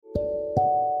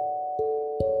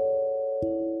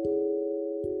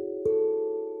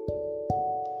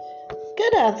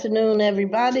afternoon,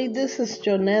 everybody. This is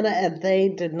Jonetta, and they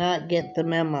did not get the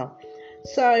memo.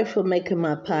 Sorry for making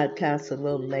my podcast a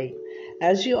little late.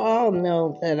 As you all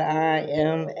know, that I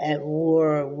am at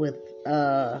war with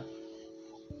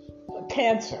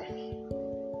cancer.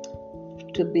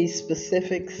 To be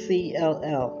specific,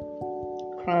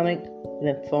 CLL, chronic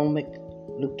lymphomic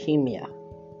leukemia.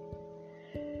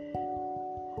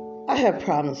 I have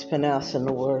problems pronouncing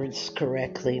the words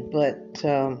correctly, but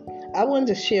I wanted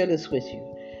to share this with you.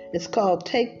 It's called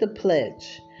Take the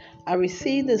Pledge. I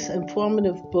received this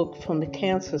informative book from the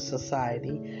Cancer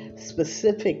Society,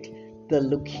 specific the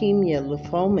Leukemia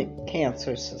Lymphomic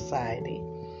Cancer Society.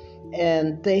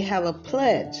 And they have a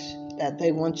pledge that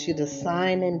they want you to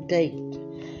sign and date.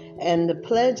 And the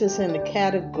pledge is in the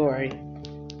category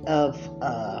of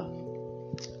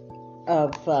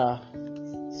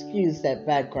excuse that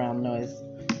background noise.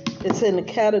 It's in the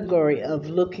category of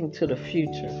looking to the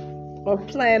future or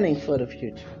planning for the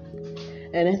future.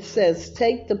 And it says,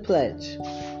 take the pledge.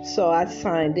 So I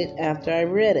signed it after I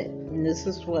read it. And this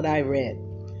is what I read.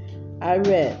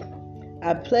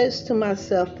 I pledge to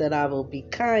myself that I will be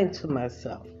kind to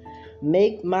myself,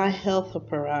 make my health a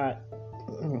priority,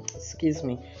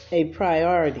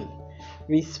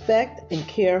 respect and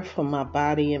care for my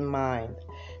body and mind,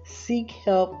 seek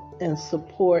help and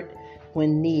support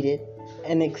when needed,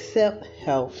 and accept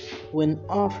help when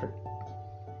offered.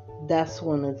 That's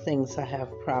one of the things I have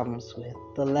problems with,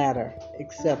 the latter,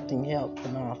 accepting help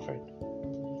when offered.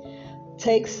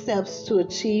 Take steps to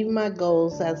achieve my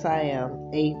goals as I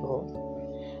am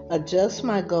able. Adjust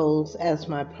my goals as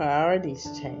my priorities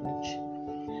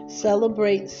change.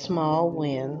 Celebrate small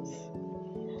wins.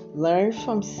 Learn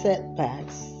from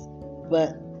setbacks,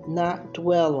 but not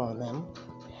dwell on them.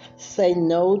 Say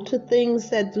no to things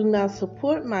that do not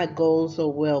support my goals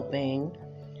or well-being,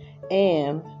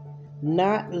 and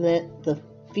not let the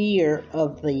fear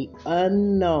of the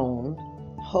unknown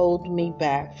hold me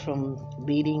back from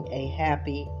leading a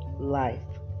happy life.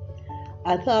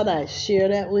 I thought I'd share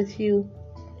that with you.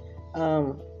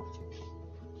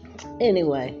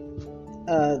 Anyway,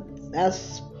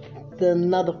 that's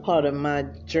another part of my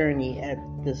journey at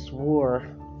this war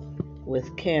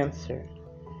with cancer.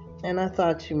 And I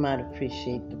thought you might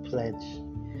appreciate the pledge.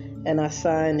 And I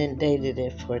signed and dated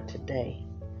it for today.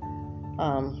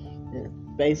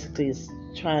 Basically, it's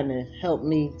trying to help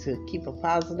me to keep a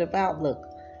positive outlook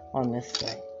on this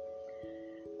thing.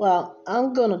 Well,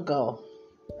 I'm going to go.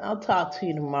 I'll talk to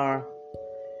you tomorrow.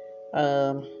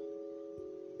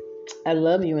 I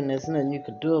love you and there's nothing you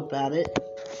can do about it.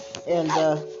 And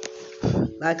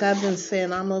like I've been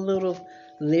saying, I'm a little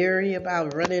leery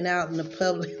about running out in the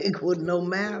public with no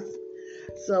mask.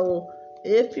 So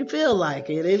if you feel like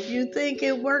it, if you think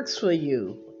it works for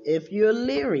you, if you're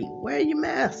leery, wear your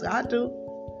mask. I do.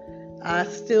 I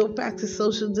still practice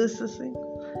social distancing,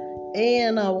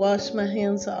 and I wash my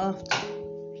hands often.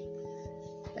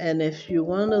 And if you're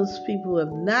one of those people who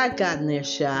have not gotten their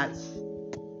shots,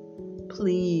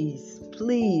 please,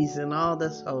 and all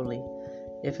that's holy,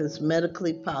 if it's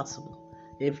medically possible,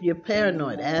 if you're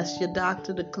paranoid, ask your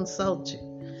doctor to consult you,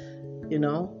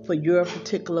 for your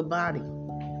particular body.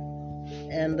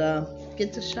 And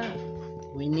get the shot.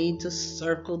 We need to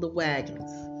circle the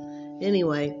wagons.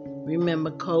 Anyway,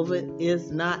 remember, COVID is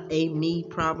not a me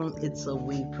problem, it's a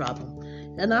we problem.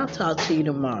 And I'll talk to you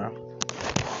tomorrow.